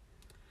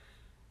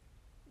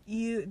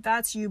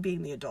 That's you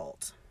being the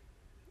adult,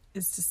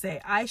 is to say,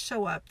 I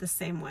show up the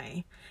same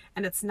way,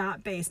 and it's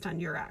not based on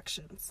your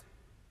actions.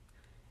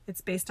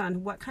 It's based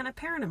on what kind of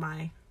parent am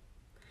I?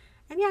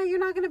 And yeah, you're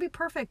not going to be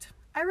perfect.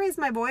 I raise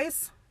my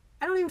voice.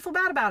 I don't even feel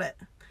bad about it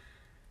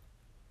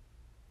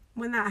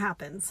when that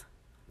happens.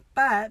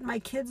 But my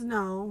kids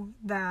know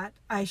that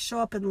I show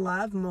up in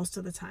love most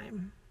of the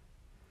time,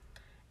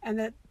 and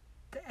that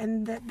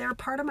they're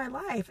part of my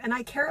life, and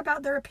I care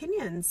about their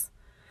opinions.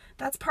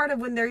 That's part of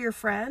when they're your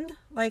friend.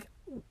 Like,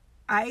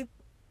 I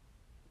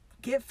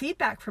get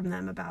feedback from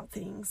them about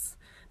things.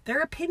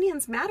 Their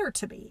opinions matter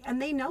to me,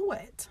 and they know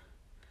it.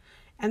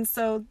 And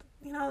so,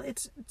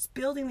 it's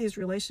building these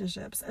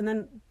relationships. And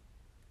then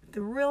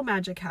the real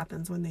magic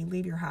happens when they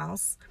leave your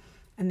house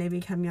and they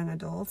become young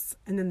adults,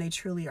 and then they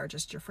truly are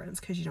just your friends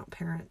because you don't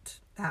parent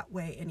that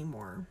way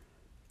anymore.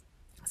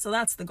 So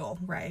that's the goal,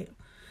 right?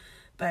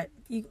 But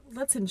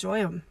let's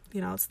enjoy them.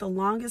 It's the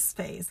longest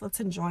phase. Let's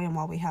enjoy them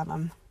while we have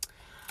them.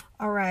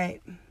 All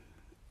right.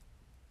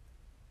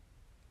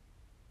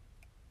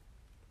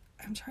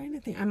 I'm trying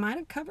to think. I might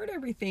have covered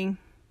everything.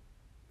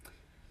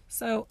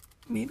 So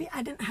maybe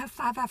I didn't have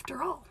 5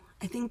 after all.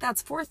 I think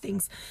that's 4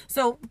 things.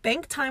 So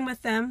bank time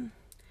with them,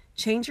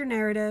 change your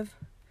narrative,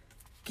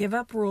 give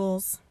up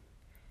rules,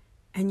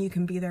 and you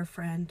can be their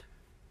friend.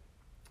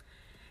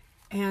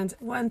 And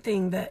one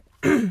thing that,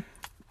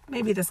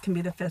 maybe this can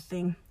be the 5th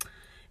thing,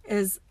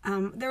 is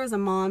there was a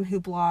mom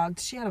who blogged.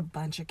 She had a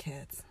bunch of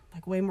kids,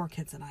 like way more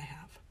kids than I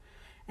have.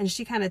 And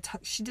she kind of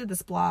she did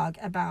this blog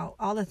about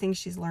all the things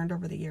she's learned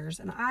over the years.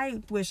 And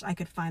I wish I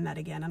could find that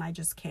again, and I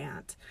just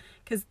can't,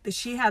 because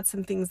she had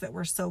some things that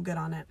were so good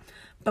on it.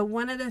 But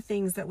one of the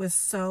things that was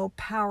so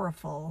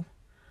powerful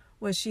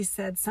was she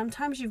said,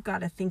 sometimes you've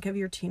got to think of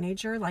your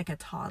teenager like a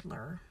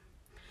toddler.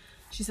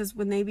 She says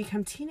when they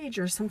become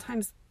teenagers,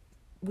 sometimes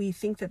we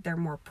think that they're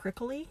more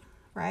prickly,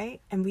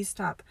 right? And we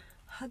stop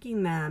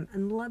hugging them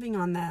and loving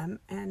on them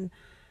and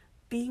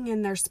being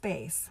in their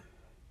space.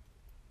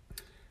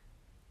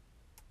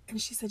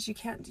 And she said,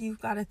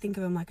 you've got to think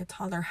of them like a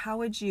toddler. How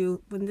would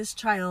you, when this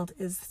child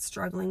is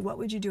struggling, what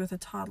would you do with a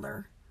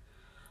toddler?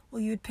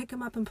 Well, you'd pick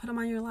him up and put him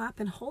on your lap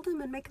and hold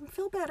him and make him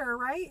feel better,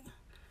 right?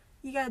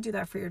 You got to do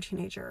that for your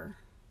teenager.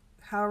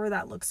 However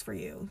that looks for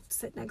you.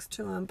 Sit next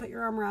to them, put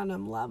your arm around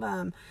them, love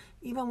them.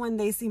 Even when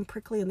they seem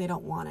prickly and they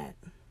don't want it.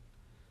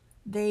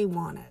 They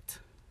want it.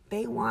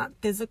 They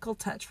want physical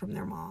touch from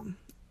their mom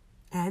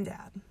and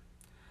dad.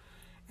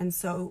 And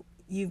so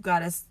you've got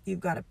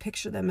to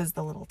picture them as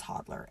the little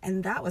toddler.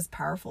 And that was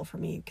powerful for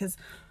me, because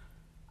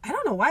I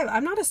don't know why,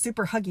 I'm not a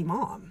super huggy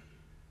mom.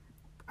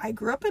 I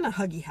grew up in a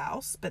huggy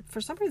house, but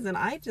for some reason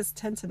I just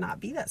tend to not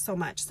be that so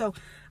much. So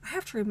I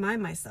have to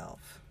remind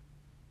myself,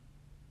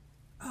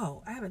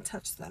 oh, I haven't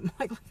touched them.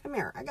 Like, come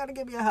here, I got to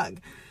give you a hug.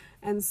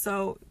 And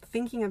so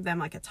thinking of them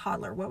like a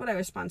toddler, what would I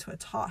respond to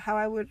how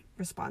I would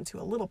respond to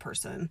a little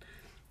person?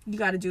 You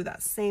got to do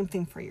that same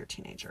thing for your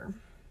teenager.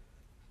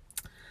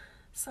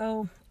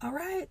 So, all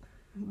right,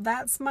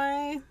 that's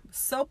my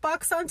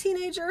soapbox on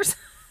teenagers.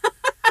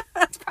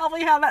 That's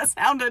probably how that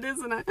sounded,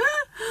 isn't it?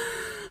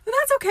 But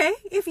that's okay.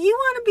 If you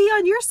want to be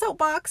on your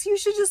soapbox, you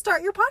should just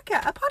start a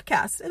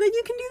podcast, and then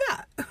you can do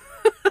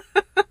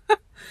that.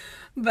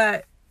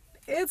 But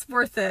it's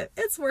worth it.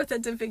 It's worth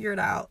it to figure it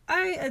out.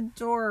 I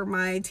adore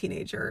my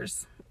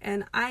teenagers,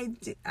 and I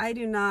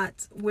do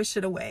not wish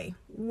it away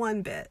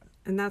one bit.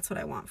 And that's what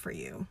I want for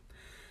you.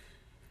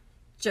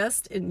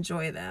 Just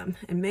enjoy them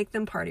and make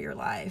them part of your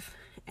life.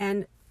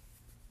 And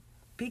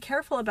be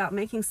careful about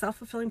making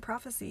self-fulfilling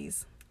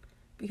prophecies,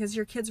 because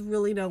your kids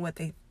really know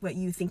what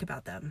you think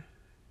about them.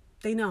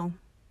 They know.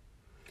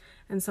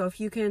 And so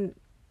if you can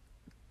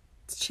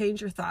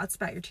change your thoughts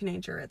about your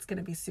teenager, it's going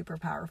to be super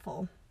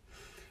powerful.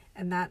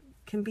 And that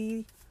can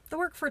be the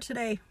work for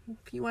today.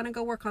 If you want to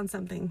go work on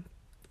something,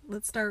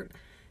 let's start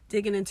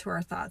digging into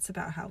our thoughts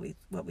about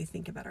what we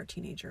think about our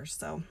teenagers.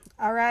 So,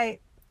 all right,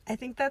 I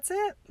think that's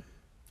it.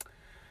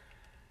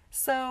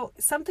 So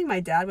something my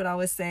dad would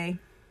always say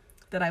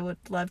that I would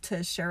love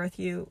to share with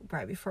you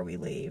right before we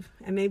leave,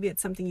 and maybe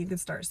it's something you can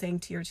start saying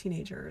to your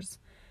teenagers.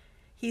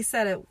 He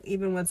said it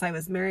even once I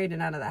was married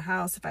and out of the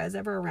house. If I was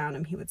ever around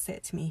him, he would say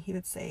it to me. He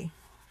would say,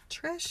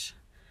 Trish,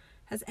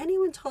 has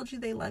anyone told you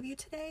they love you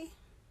today?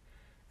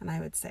 And I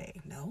would say,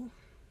 no.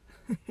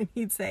 And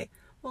he'd say,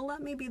 well,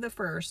 let me be the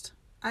first.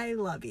 I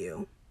love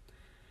you.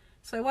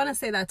 So I want to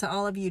say that to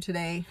all of you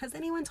today. Has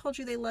anyone told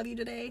you they love you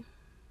today?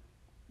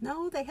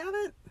 No, they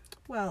haven't?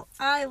 Well,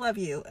 I love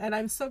you. And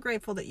I'm so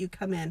grateful that you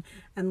come in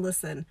and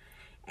listen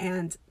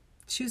and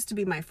choose to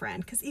be my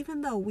friend. Because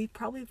even though we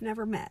probably have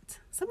never met,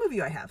 some of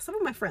you I have, some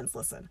of my friends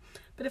listen.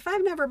 But if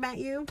I've never met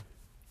you,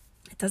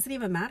 it doesn't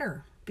even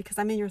matter, because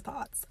I'm in your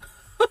thoughts.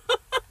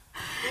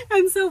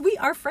 And so we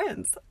are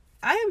friends.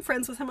 I am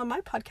friends with some of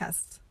my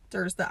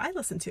podcasters that I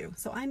listen to,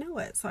 so I know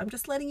it. So I'm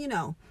just letting you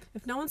know.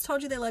 If no one's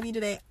told you they love you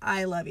today,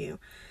 I love you.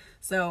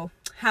 So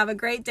have a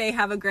great day.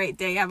 Have a great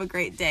day. Have a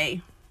great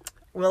day.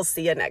 We'll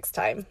see you next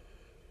time.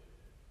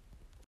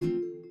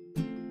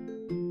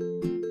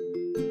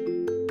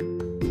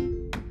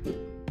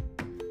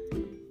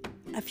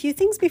 A few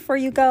things before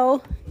you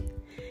go.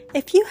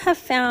 If you have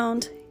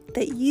found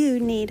that you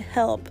need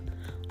help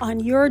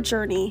on your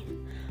journey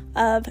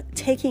of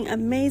taking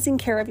amazing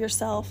care of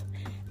yourself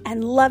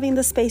and loving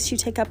the space you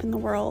take up in the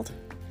world,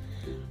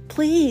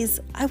 please,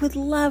 I would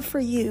love for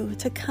you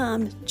to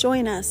come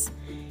join us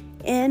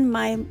in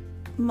my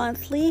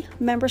monthly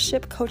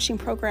membership coaching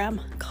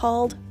program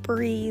called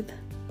Breathe.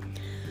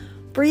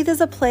 Breathe is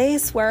a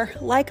place where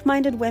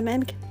like-minded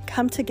women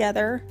come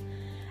together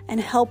and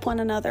help one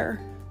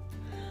another.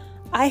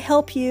 I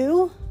help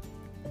you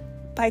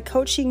by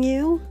coaching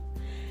you,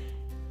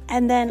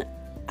 and then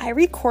I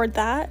record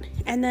that,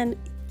 and then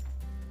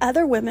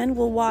other women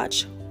will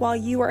watch while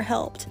you are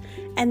helped,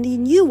 and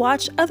then you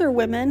watch other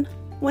women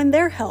when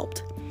they're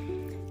helped.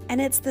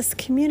 And it's this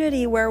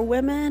community where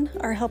women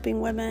are helping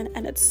women,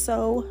 and it's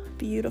so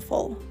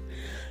beautiful.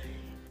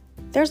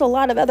 There's a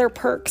lot of other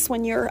perks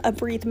when you're a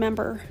Breathe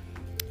member.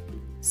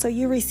 So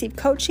you receive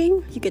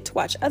coaching, you get to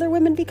watch other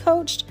women be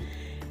coached,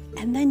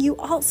 and then you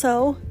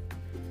also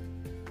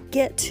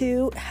get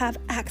to have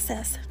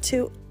access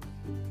to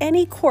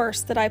any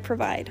course that I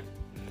provide.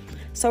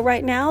 So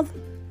right now,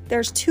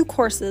 there's 2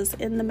 courses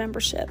in the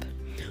membership.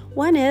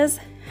 One is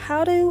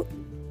how to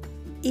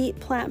eat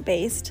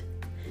plant-based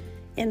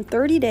in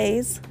 30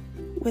 days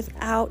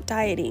without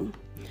dieting.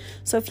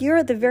 So if you're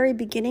at the very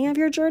beginning of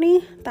your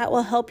journey, that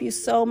will help you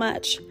so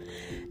much.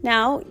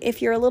 Now,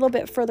 if you're a little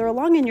bit further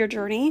along in your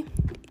journey,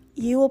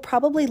 you will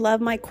probably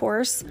love my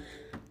course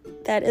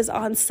that is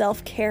on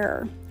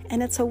self-care.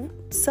 and it's a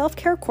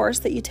self-care course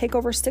that you take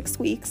over 6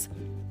 weeks.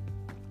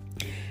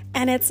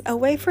 And it's a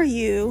way for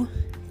you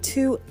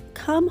to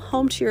come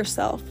home to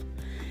yourself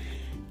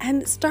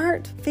and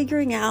start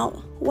figuring out,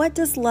 what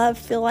does love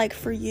feel like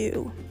for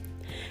you?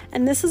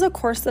 And this is a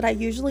course that I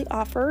usually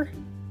offer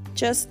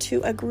just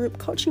to a group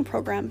coaching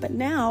program, but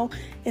now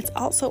it's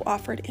also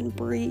offered in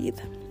Breathe.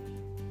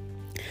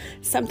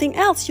 Something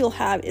else you'll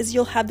have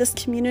this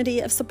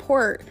community of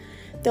support.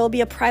 There'll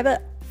be a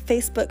private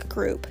Facebook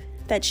group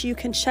that you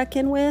can check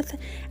in with.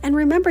 And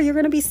remember, you're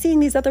going to be seeing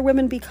these other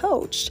women be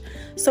coached.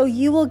 So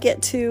you will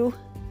get to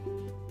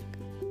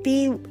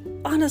be,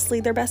 honestly,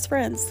 their best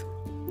friends.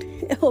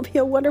 It will be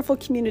a wonderful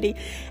community.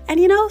 And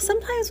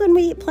sometimes when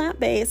we eat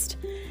plant-based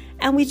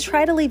and we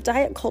try to leave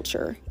diet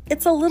culture,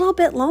 it's a little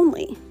bit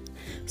lonely.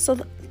 So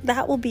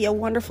that will be a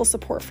wonderful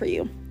support for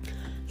you.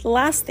 The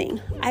last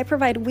thing, I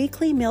provide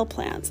weekly meal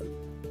plans.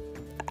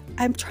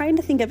 I'm trying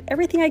to think of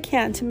everything I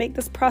can to make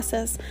this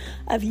process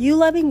of you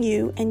loving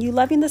you and you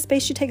loving the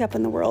space you take up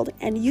in the world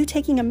and you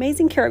taking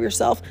amazing care of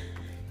yourself,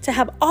 to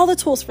have all the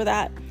tools for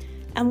that.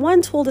 And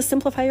one tool to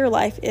simplify your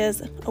life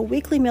is a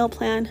weekly meal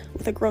plan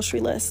with a grocery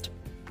list.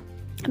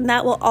 And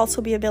that will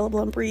also be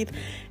available in Breathe.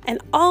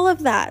 And all of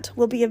that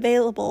will be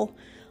available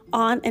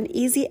on an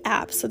easy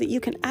app so that you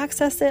can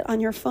access it on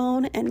your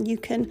phone, and you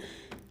can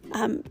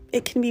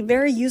it can be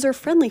very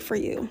user-friendly for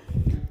you.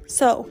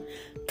 So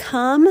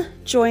come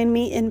join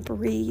me in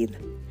Breathe.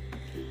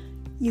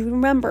 You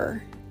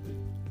remember,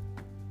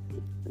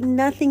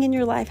 nothing in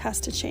your life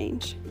has to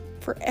change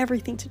for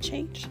everything to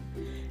change.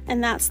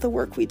 And that's the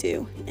work we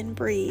do in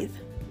Breathe.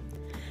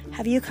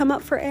 Have you come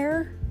up for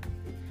air?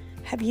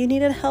 Have you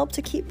needed help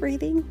to keep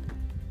breathing?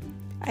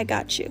 I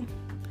got you.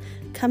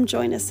 Come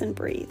join us in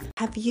Breathe.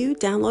 Have you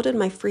downloaded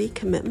my free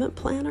commitment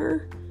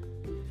planner?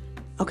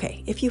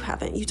 Okay, if you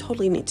haven't, you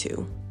totally need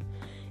to.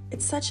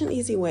 It's such an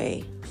easy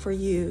way for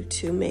you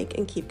to make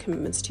and keep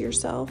commitments to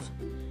yourself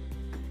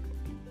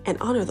and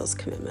honor those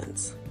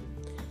commitments.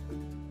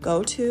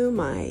 Go to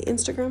my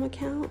Instagram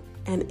account,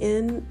 and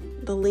in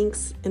the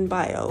links in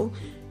bio,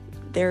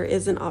 there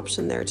is an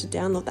option there to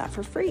download that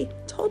for free.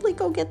 Totally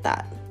go get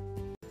that.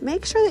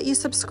 Make sure that you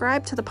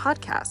subscribe to the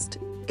podcast.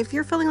 If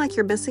you're feeling like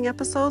you're missing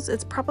episodes,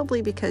 it's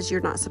probably because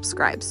you're not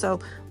subscribed. So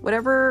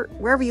wherever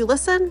you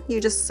listen, you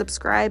just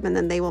subscribe, and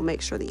then they will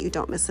make sure that you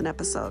don't miss an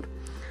episode.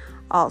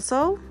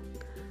 Also,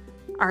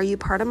 are you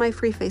part of my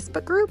free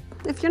Facebook group?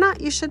 If you're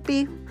not, you should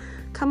be.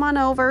 Come on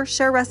over,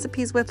 share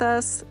recipes with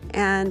us,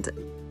 and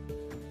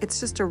it's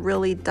just a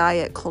really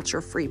diet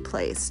culture free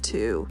place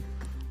to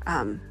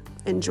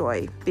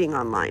enjoy being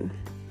online.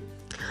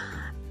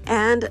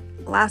 And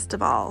last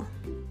of all,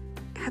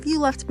 have you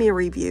left me a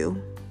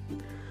review?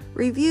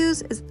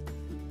 Reviews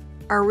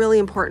are really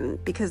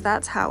important, because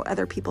that's how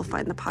other people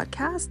find the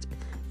podcast,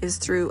 is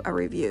through a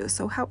review.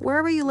 So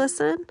wherever you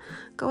listen,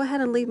 go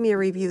ahead and leave me a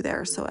review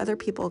there so other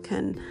people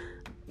can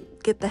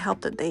get the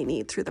help that they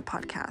need through the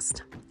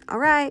podcast. All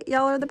right,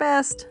 y'all are the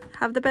best.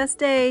 Have the best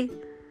day.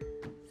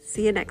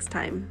 See you next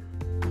time.